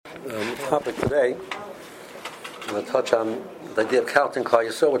topic today. I'm going to touch on the idea of counting Klal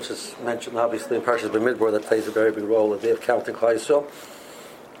Yisrael, which is mentioned obviously in Parshas Bamidbar, that plays a very big role. The idea of counting Klal Yisrael.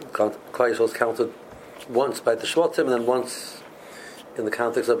 Klal Yisrael is counted once by the Shvatim and then once in the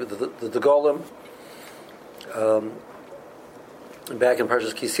context of the Golem. Back in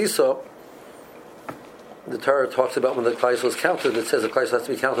Parshas Kisisa, the Torah talks about when the Klal Yisrael is counted. It says the Klal Yisrael has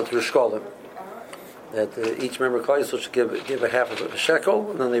to be counted through Shkolim. That each member of Klal Yisrael should give a half of a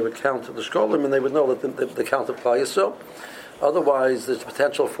shekel, and then they would count the Shkolim, and they would know that the count of Klal Yisrael. Otherwise, there's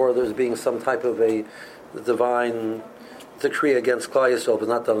potential for there being some type of a divine decree against Klal Yisrael, but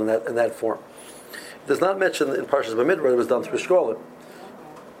not done in that form. It does not mention in Parshas Bamidbar it was done through Shkolim.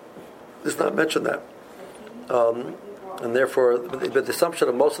 It does not mention that. And therefore, but the assumption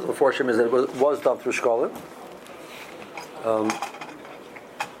of most of the Meforshim is that it was done through Shkolim.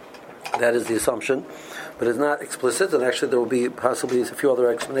 That is the assumption, but it's not explicit, and actually there will be possibly a few other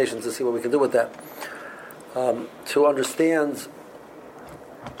explanations to see what we can do with that. To understand,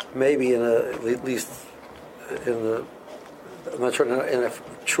 maybe at least in I'm not sure in a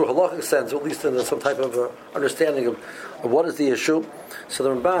true halachic sense, or at least in some type of understanding of what is the issue. So the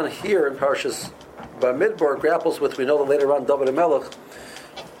Ramban here in Parshas Bamidbar grapples with, we know that later on David HaMelech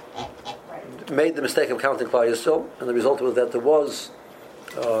made the mistake of counting Klal Yisrael, and the result was that there was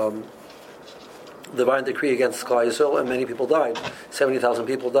divine decree against Klal Yisrael, and many people died. 70,000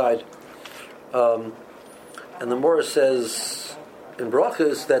 people died. And the Morah says in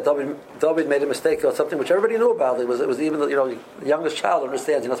Brachos that David made a mistake of something which everybody knew about. It was even the youngest child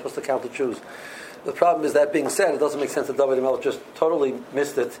understands you're not supposed to count the Jews. The problem is, that being said, it doesn't make sense that David HaMelech just totally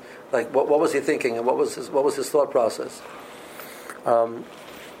missed it. Like, what was he thinking, and what was his thought process? So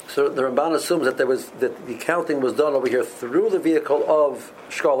the Ramban assumes that the counting was done over here through the vehicle of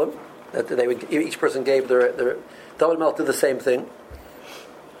Shkolim. That each person gave their David HaMelech did the same thing.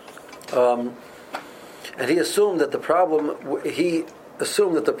 And he assumed that the problem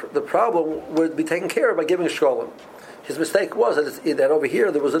would be taken care of by giving Shkolim. His mistake was that over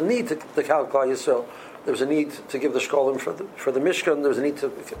here there was a need to count Klal Yisrael. There was a need to give the Shkolim for the Mishkan. There was a need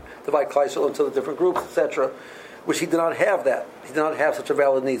to divide Klal Yisrael into the different groups, etc., which he did not have that. He did not have such a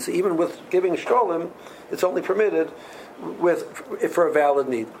valid need. So even with giving Shkolim, it's only permitted for a valid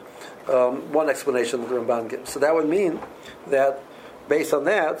need. One explanation that the Ramban gives. So that would mean that, based on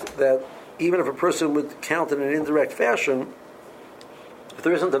that even if a person would count in an indirect fashion, if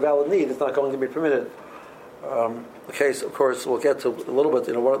there isn't a valid need, it's not going to be permitted. The case, of course, we'll get to a little bit.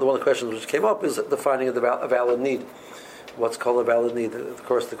 One of the questions which came up is defining a valid need. What's called a valid need? Of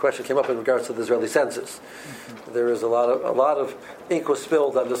course, the question came up in regards to the Israeli census. Mm-hmm. There is a lot of ink was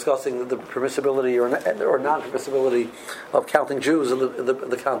spilled on discussing the permissibility or non-permissibility of counting Jews in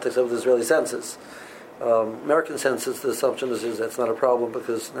the context of the Israeli census. American census, the assumption is that's not a problem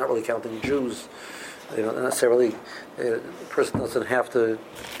because not really counting Jews. Necessarily, a person doesn't have to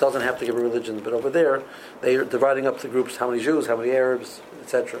give a religion, but over there they are dividing up the groups: how many Jews, how many Arabs,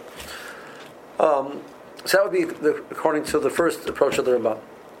 etc. So that would be according to the first approach of the Ramban.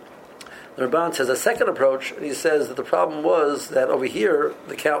 The Ramban says a second approach, and he says that the problem was that over here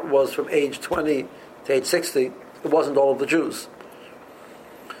the count was from age 20 to age 60. It wasn't all of the Jews.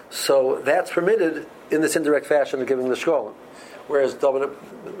 So that's permitted in this indirect fashion of giving the Shkolim. Whereas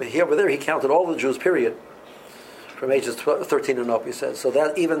over there he counted all the Jews, period, from ages 13 and up, he says. So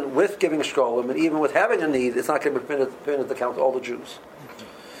that even with giving Shkolim and even with having a need, it's not going to be permitted to count all the Jews.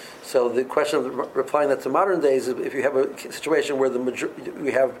 So the question of replying that to modern days, if you have a situation where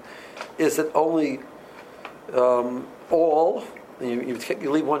is it only all, you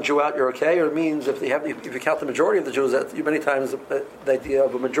leave one Jew out, you're okay, or it means if you count the majority of the Jews, that many times the idea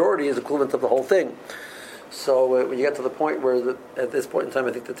of a majority is equivalent of the whole thing. So when you get to the point where, at this point in time,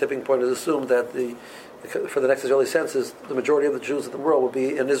 I think the tipping point is assumed that for the next Israeli census, the majority of the Jews in the world will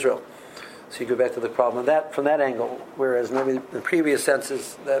be in Israel. So you go back to the problem from that angle. Whereas maybe the previous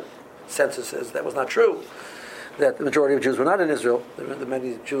censuses, that was not true. That the majority of Jews were not in Israel. There were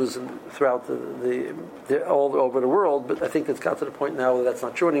many Jews throughout all over the world. But I think it's got to the point now that that's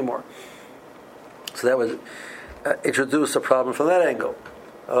not true anymore. So that would introduce a problem from that angle.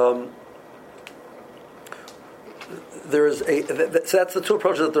 So that's the two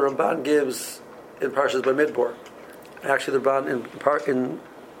approaches that the Ramban gives in Parshas Bamidbar. Actually, the Ramban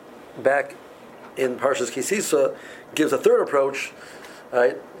back in Parshas Kisisa gives a third approach,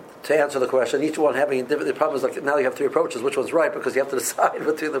 right, to answer the question. Each one having different. The problem is, like, now you have three approaches. Which one's right? Because you have to decide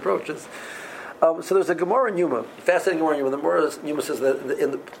between the approaches. So there's a Gemara in Yuma, fascinating Gemara in Yuma. The Gemara in Yuma says that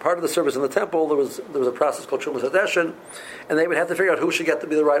in the part of the service in the temple there was a process called Trumas Hadeshin, and they would have to figure out who should get to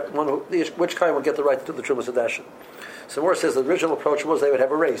be the right one, which kind would get the right to do the Trumas Hadeshin. So Moore says the original approach was they would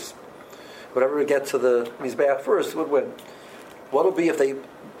have a race. Whatever would get to the Mizbeach first would win. What would be if they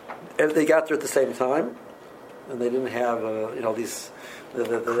got there at the same time, and they didn't have these the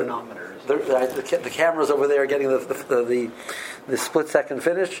chronometers, the cameras over there getting the split second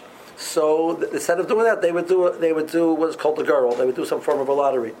finish. So instead of doing that, they would do what's called the Gurl. They would do some form of a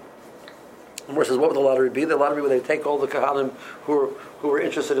lottery. And Moore says, what would the lottery be? The lottery would they take all the Kahanim who were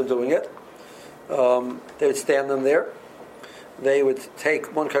interested in doing it. They would stand them there. They would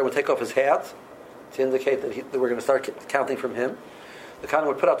one Kohen would take off his hat to indicate that we're going to start counting from him. The Kohen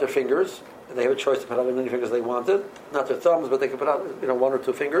would put out their fingers, and they have a choice to put out as many fingers they wanted, not their thumbs, but they could put out one or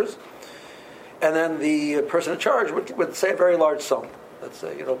two fingers. And then the person in charge would say a very large sum. Let's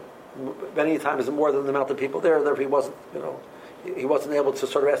say many times more than the amount of people there. Therefore, he wasn't able to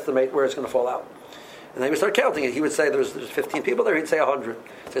sort of estimate where it's going to fall out. And then he would start counting it. He would say there's 15 people there. He'd say 100.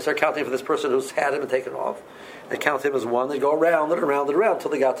 So they start counting for this person who's had him and taken off. They count him as one. They go around and around and around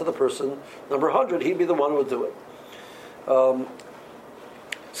until they got to the person number 100. He'd be the one who would do it.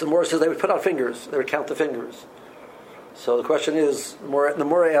 So Moore says they would put out fingers. They would count the fingers. So the question is, the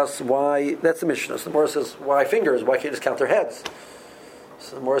Moore asks why. That's the Mishnah. So the Moore says, why fingers? Why can't you just count their heads?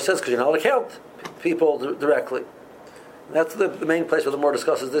 So the Moore says, because you're not allowed to count people directly. And that's the main place where the Moore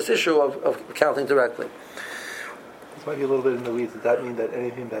discusses this issue of counting directly. This might be a little bit in the weeds. Does that mean that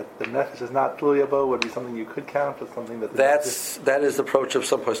anything that the nefesh is not Tluya would be something you could count, or something that... That is the approach of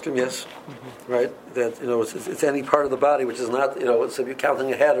some poskim, yes. Mm-hmm. Right? That, it's any part of the body which is not, so if you're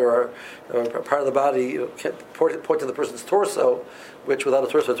counting a head or a part of the body, point to the person's torso, which without a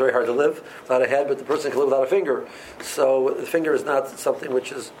torso it's very hard to live, without a head, but the person can live without a finger. So the finger is not something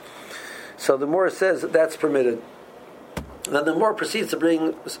which is... So the Moore says that's permitted. And then the Moore proceeds to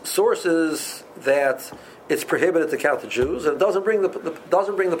bring sources that it's prohibited to count the Jews, and it doesn't bring the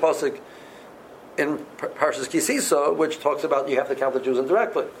pasuk in Parshas Kisisa, which talks about you have to count the Jews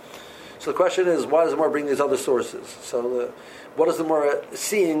indirectly. So the question is, why does the Moore bring these other sources? So what is the Moore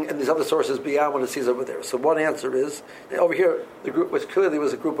seeing in these other sources beyond what it sees over there? So one answer is, over here, the group which clearly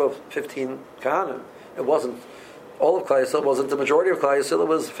was a group of 15 Kahanim. It wasn't all of Klal Yisrael, it wasn't the majority of Klal Yisrael, it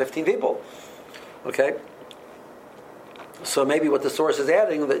was 15 people. Okay? So maybe what the source is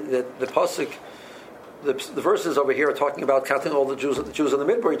adding, the pasuk, the verses over here are talking about counting all the Jews in the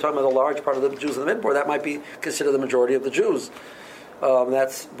Midbar. You're talking about a large part of the Jews in the Midbar. That might be considered the majority of the Jews.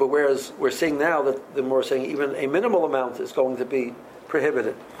 But whereas we're seeing now that the more saying even a minimal amount is going to be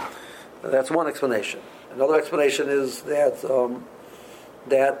prohibited. That's one explanation. Another explanation is that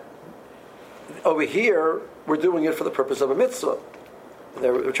that over here we're doing it for the purpose of a mitzvah.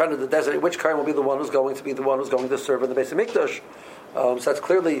 We're trying to designate which Kohen will be the one who's going to serve in the Beis Hamikdash. So that's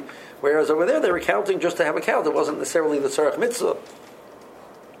clearly, whereas over there they were counting just to have a count. It wasn't necessarily the tzarech mitzvah.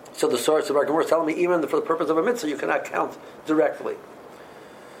 So the source of our Gemara is telling me even for the purpose of a mitzvah you cannot count directly.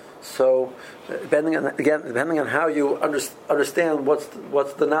 So depending on how you understand what's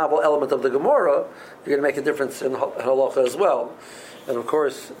the novel element of the Gemara, you're going to make a difference in halacha as well. And of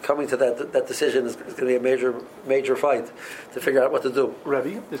course, coming to that decision is going to be a major fight to figure out what to do.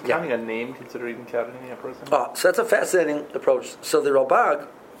 Rabbi, is counting a name considered even counting a person? So that's a fascinating approach. So the Ralbag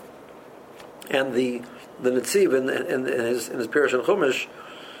and the Netziv in his Pirush and Chumash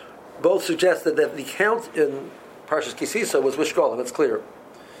both suggested that the count in Parshas Kisisa was with Shkolim. It's clear.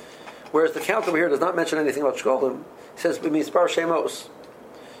 Whereas the count over here does not mention anything about Shkolim. He says Mispar Shemos.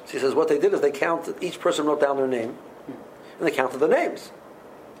 So he says what they did is they counted, each person wrote down their name, and they counted the names.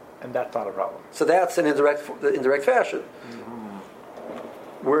 And that's not a problem. So that's an indirect fashion. Mm-hmm.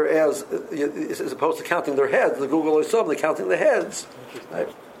 Whereas, as opposed to counting their heads, the Google Isam, they're counting the heads. Right?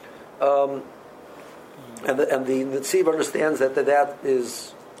 And the Netziv understands that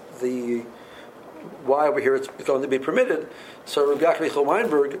is the why over here it's going to be permitted. So Rabbi Yaakov Michael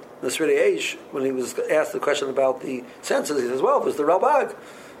Weinberg, the Sridei Eish, when he was asked the question about the census, he says, well, there's the Ralbag.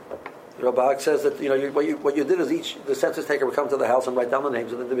 The Ralbag says that what you did is the census taker would come to the house and write down the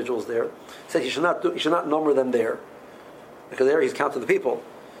names of the individuals there. He said you should not number them there, because there he's counting the people.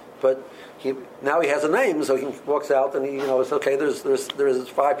 But now he has a name, so he walks out and it's okay. There's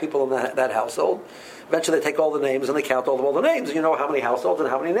 5 people in that household. Eventually, they take all the names and they count all the names. And you know how many households and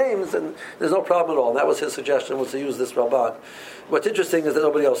how many names, and there's no problem at all. And that was his suggestion, was to use this Ralbag. What's interesting is that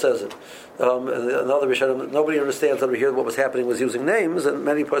nobody else says it. Another Rishonim, nobody understands over here what was happening was using names, and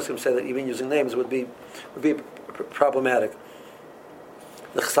many poskim say that even using names would be problematic.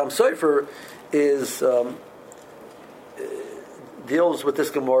 The Chassam Sofer deals with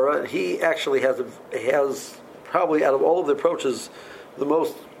this Gemara, and he actually has probably out of all of the approaches the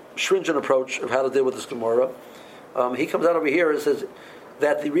most stringent approach of how to deal with this Gemara. He comes out over here and says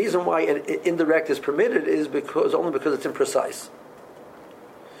that the reason why an indirect is permitted is only because it's imprecise.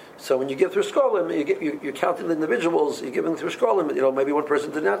 So when you give through Shkolim, you're counting the individuals, you're giving through Shkolim, maybe one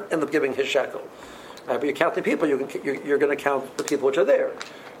person did not end up giving his shekel. But you're counting people, you're going to count the people which are there.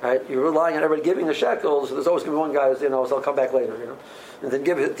 Right? You're relying on everybody giving a shekel, so there's always going to be one guy who's, so I'll come back later, and then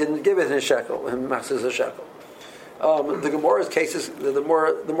didn't give it his shekel, and masses a shekel. The Gemara's cases, the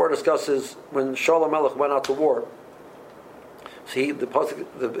more discusses when Shaul HaMelech went out to war. See,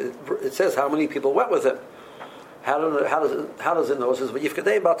 it says how many people went with him. How does it know? It says,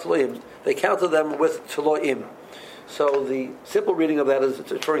 "V'yifkadei b'tloim." They counted them with tloim. So the simple reading of that is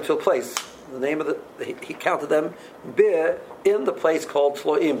it's referring to a place. The name of he counted them in the place called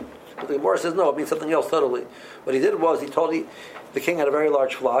tloim. But the Gemara says no, it means something else totally. What he did was he told the king had a very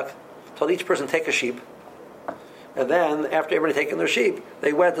large flock. Told each person take a sheep, and then after everybody taken their sheep,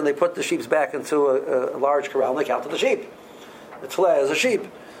 they went and they put the sheep back into a large corral and they counted the sheep. The tzleh is a sheep.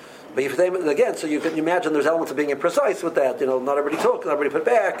 But if they, again, so you can imagine there's elements of being imprecise with that. Not everybody took, not everybody put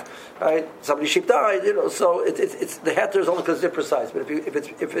back. Right? Somebody's sheep died. So it's the heter is only because it's imprecise. But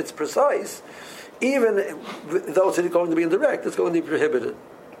if it's precise, even though it's going to be indirect, it's going to be prohibited.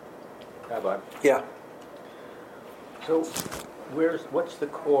 Rabbi. Yeah. So, what's the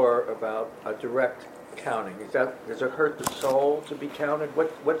core about a direct counting? Does it hurt the soul to be counted?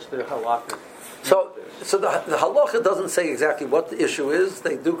 What's the halakha? So the halacha doesn't say exactly what the issue is.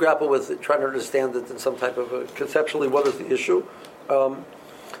 They do grapple with it, trying to understand it in some type of conceptually what is the issue. One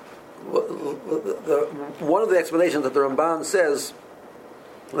of the explanations that the Ramban says,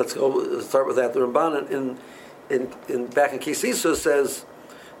 let's start with that. The Ramban in back in Kisisa says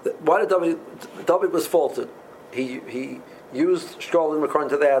that why did David was faulted? He used Shkolim according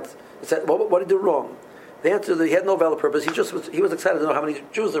to that. He said, what did he do wrong? The answer is he had no valid purpose. He was excited to know how many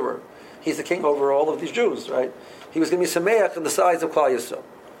Jews there were. He's the king over all of these Jews, right? He was going to be Sameach in the size of Klal Yisrael,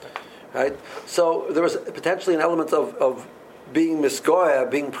 right? So there was potentially an element of being misgoya,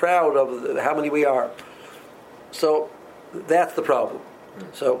 being proud of how many we are. So that's the problem.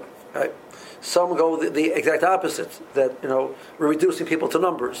 So, right? Some go the exact opposite, that we're reducing people to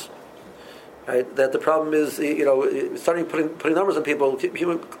numbers. Right? That the problem is, starting putting numbers on people.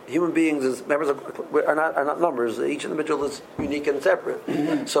 Human beings as members are not numbers. Each individual is unique and separate.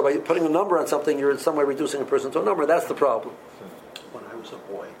 Mm-hmm. So by putting a number on something, you're in some way reducing a person to a number. That's the problem. When I was a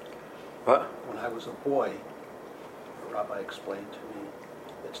boy, what? When I was a boy, the rabbi explained to me,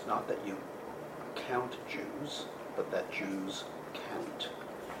 it's not that you count Jews, but that Jews count.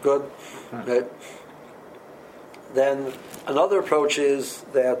 Good. Mm-hmm. Right. Then another approach is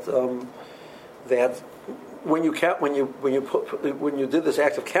that. That when you count, when you did this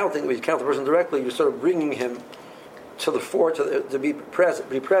act of counting, when you count the person directly, you're sort of bringing him to the fore to be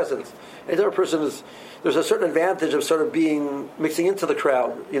present. And the other person there's a certain advantage of sort of mixing into the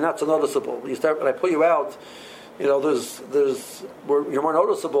crowd. You're not so noticeable. When I pull you out, you're more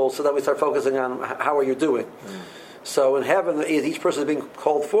noticeable. So then we start focusing on how are you doing. Mm. So in heaven, each person is being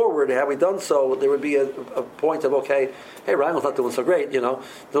called forward. Had we done so, there would be a point of, okay, hey, Ryan's not doing so great, doing a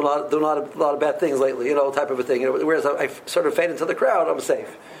lot of bad things lately, type of a thing. Whereas I sort of fade into the crowd, I'm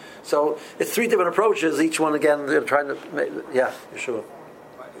safe. So it's three different approaches. Each one again, they're trying to, sure.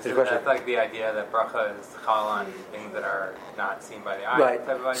 Isn't that like the idea that bracha is chal on things that are not seen by the eye?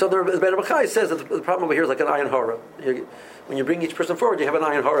 Right. So the Ben Bachai says that the problem over here is like an ayin hara. When you bring each person forward, you have an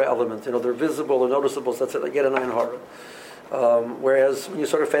ayin hara element. They're visible or noticeable, so that's it. You get an ayin hara. Whereas when you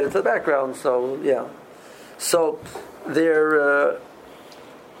sort of fade into the background, so they're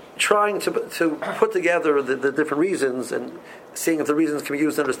trying to put together the different reasons and seeing if the reasons can be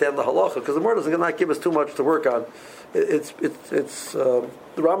used to understand the halacha, because the Gemara doesn't not give us too much to work on. It's the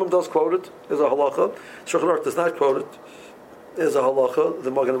Rambam does quote it as a halacha. Shulchan Aruch does not quote it as a halacha. The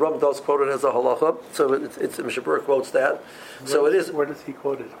Magen Avraham does quote it as a halacha. So it's Mishnah Berurah quotes that. Where does he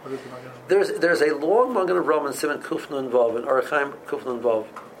quote it? What is the Magen Avraham? There's a long Magen Avraham in Siman Kufna involved, in Orach Chaim Kufna involved,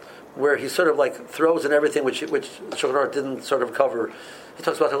 where he sort of like throws in everything which Shulchan Aruch didn't sort of cover. He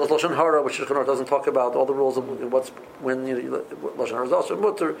talks about Lashon Hara, which Shulchan Aruch doesn't talk about, all the rules of Lashon Hara is also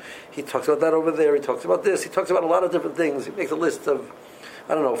mutter. He talks about that over there. He talks about this. He talks about a lot of different things. He makes a list of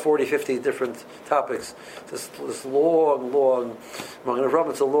 40, 50 different topics. This long Magen Avraham.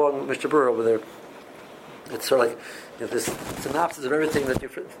 It's a long Mishnah Berurah over there. It's sort of like this synopsis of everything that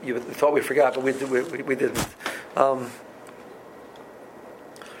you thought we forgot, but we didn't.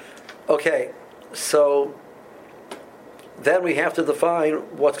 Okay, so then we have to define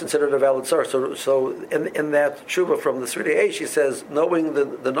what's considered a valid source. So in that tshuva from the Sridei Eish, she says knowing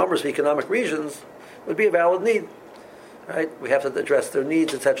the numbers of economic regions would be a valid need. Right? We have to address their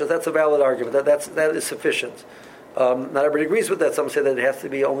needs, etc. That's a valid argument. That is sufficient. Not everybody agrees with that. Some say that it has to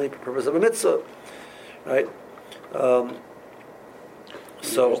be only for the purpose of a mitzvah, right?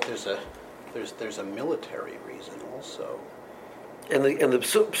 So there's a military reason also. in the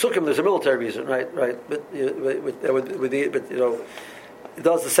psukim, there's a military reason, right? But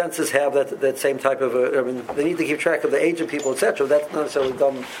does the census have that same type of? They need to keep track of the age of people, etc. That's not necessarily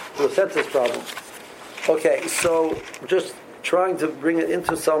done through a census problem. Okay, so just trying to bring it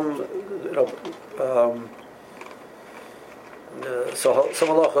into some,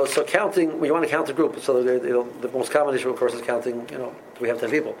 so counting. We want to count the group. So the most common issue, of course, is counting. Do we have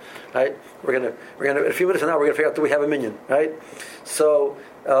 10 people? Right? We're gonna in a few minutes from now we're gonna figure out, do we have a minyan? Right? So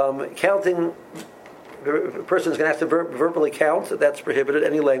counting. A person is going to have to verbally count. That's prohibited.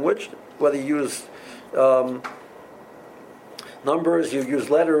 Any language, whether you use numbers, you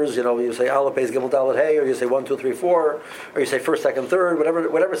use letters. You say Aleph, Beis, Gimel, Dalet, Hey, or you say 1, 2, 3, 4, or you say first, second, third.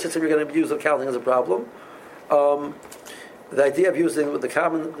 Whatever system you're going to use of counting is a problem. The idea of using the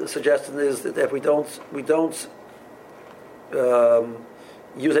common suggestion is that if we don't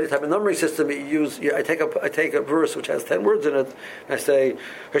use any type of numbering system, I take a verse which has 10 words in it, and I say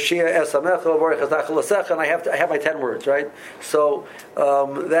Hashia Esamecha Vorech, and I have my 10 words, right? So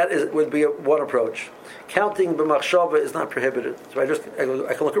would be one approach. Counting b'machshava is not prohibited. So I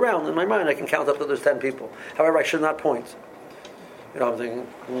can look around in my mind. I can count up that there's 10 people. However, I should not point. I'm thinking.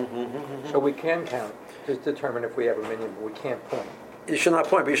 So we can count to determine if we have a minyan, but we can't point. You should not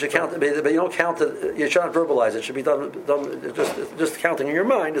point, but you should count. But you don't count it. You should not verbalize it. It should be done just counting in your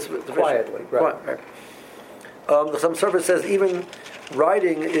mind is Quietly, right. Some service says even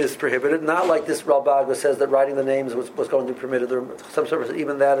writing is prohibited. Not like this Ralbag says that writing the names was going to be permitted. Some service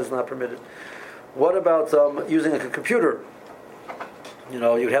even that is not permitted. What about using a computer?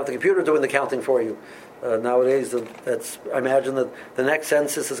 You'd have the computer doing the counting for you. Nowadays, I imagine that the next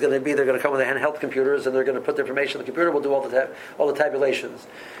census is going to be, they're going to come with handheld computers and they're going to put the information. The computer will do all the tabulations.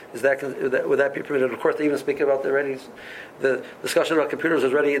 Would that be permitted? Of course, they even speak about the discussion about computers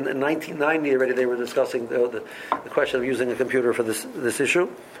was already in 1990. Already they were discussing the question of using a computer for this issue.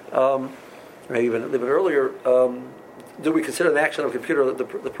 Maybe even a little bit earlier. Do we consider the action of a computer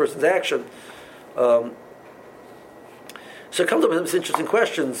the person's action? So it comes up with some interesting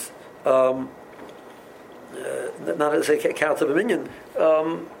questions. Not to say counts of a minyan.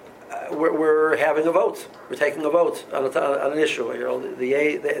 We're having a vote. We're taking a vote on an issue. The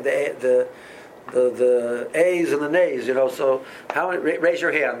A's and the nays. So raise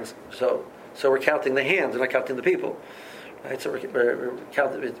your hands. So we're counting the hands, and not counting the people. Right? So we're not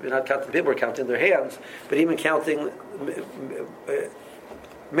counting the people. We're counting their hands. But even counting,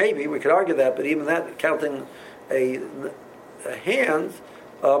 maybe we could argue that. But even that, counting a hand,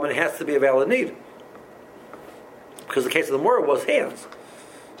 it has to be a valid need. Because the case of the Morah was hands,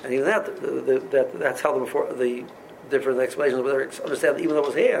 and even that's how the different explanations. Whether understand that even though it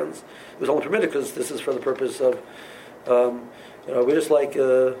was hands, it was only permitted because this is for the purpose of, we just like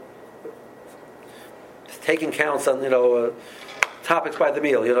taking counts on topics by the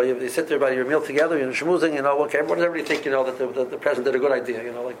meal. You sit there by your meal together, schmoozing. Okay, what does everybody think? That the president did a good idea.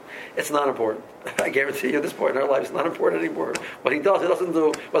 It's not important. I guarantee you, at this point in our lives, it's not important anymore. What he does, he doesn't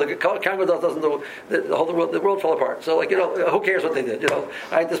do. What the Congress doesn't do. The world fell apart. So, who cares what they did?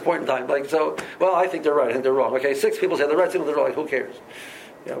 At this point in time, I think they're right. I think they're wrong. Okay, 6 people say they're right, 6 people they're wrong. Who cares?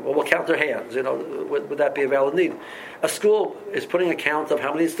 We'll count their hands. Would that be a valid need? A school is putting a count of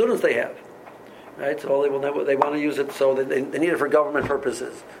how many students they have. Right, so they want to use it, so they need it for government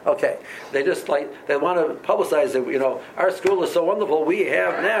purposes. Okay, they want to publicize it. Our school is so wonderful. We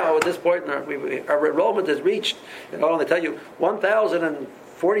have now at this point our enrollment has reached. And they tell you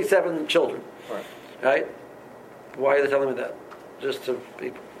 1,047 children. Right? Why are they telling me that? Just to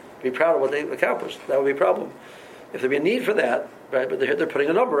be proud of what they've accomplished. That would be a problem. If there'd be a need for that, right? But they're putting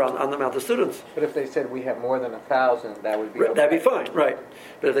a number on the amount of students. But if they said we have more than 1,000, that would be okay. That'd be fine, right?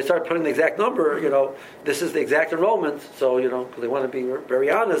 But if they start putting the exact number, this is the exact enrollment. So because they want to be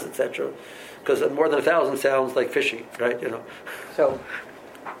very honest, etc. Because more than 1,000 sounds like fishy, right? So,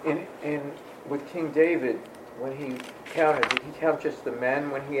 with King David, when he counted, did he count just the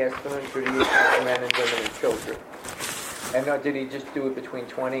men when he asked them, or did he count men and women and children? And did he just do it between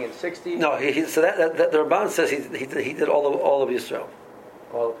 20 and 60? No, so that the Ramban says he did all of Israel.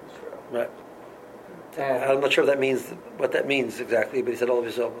 All of Israel. Right. And I'm not sure what that means exactly, but he said all of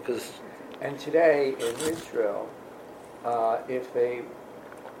Israel because. And today in Israel, if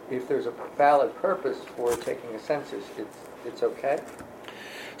there's a valid purpose for taking a census, it's okay.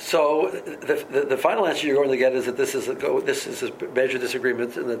 So the final answer you're going to get is that this is a major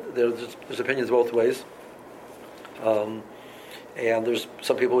disagreement, and that there's opinions both ways. And there's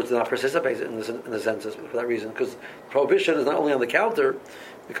some people who do not participate in the census for that reason, because prohibition is not only on the counter,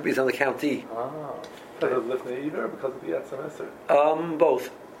 it could be on the county. Because of Lifnei Eiver, or because of the Etzem Eser? Both.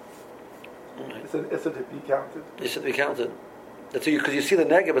 It's to be counted. It should be counted. That's because you see the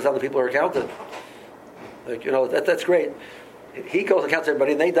negative is how the people are counted. Like, that's great. He goes and counts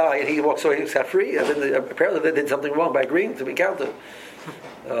everybody, and they die, and he walks away scot free. And then apparently they did something wrong by agreeing to be counted.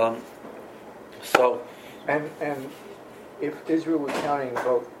 And if Israel was counting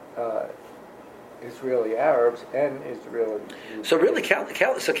both Israeli Arabs and Israeli Jews. So really,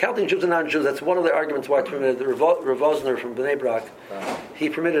 counting Jews and non-Jews, that's one of the arguments why it's permitted. Rav Osner from Bnei Brak, he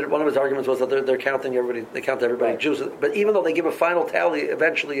permitted, one of his arguments was that they're counting everybody, they count everybody Jews. But even though they give a final tally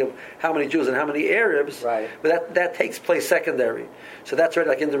eventually of how many Jews and how many Arabs, but that takes place secondary. So that's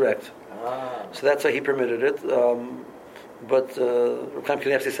already like indirect. So that's why he permitted it. But Rav Chaim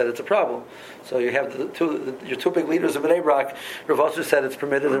Kanievsky said it's a problem. So you have your two big leaders of Bnei Brak. Rav Osner said it's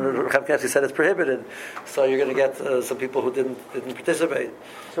permitted, and Rav Chaim Kanievsky said it's prohibited. So you're going to get some people who didn't participate.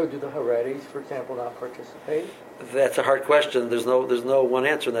 So do the Haredis, for example, not participate? That's a hard question. There's no one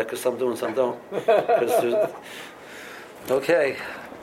answer in that, because some do and some don't. Okay.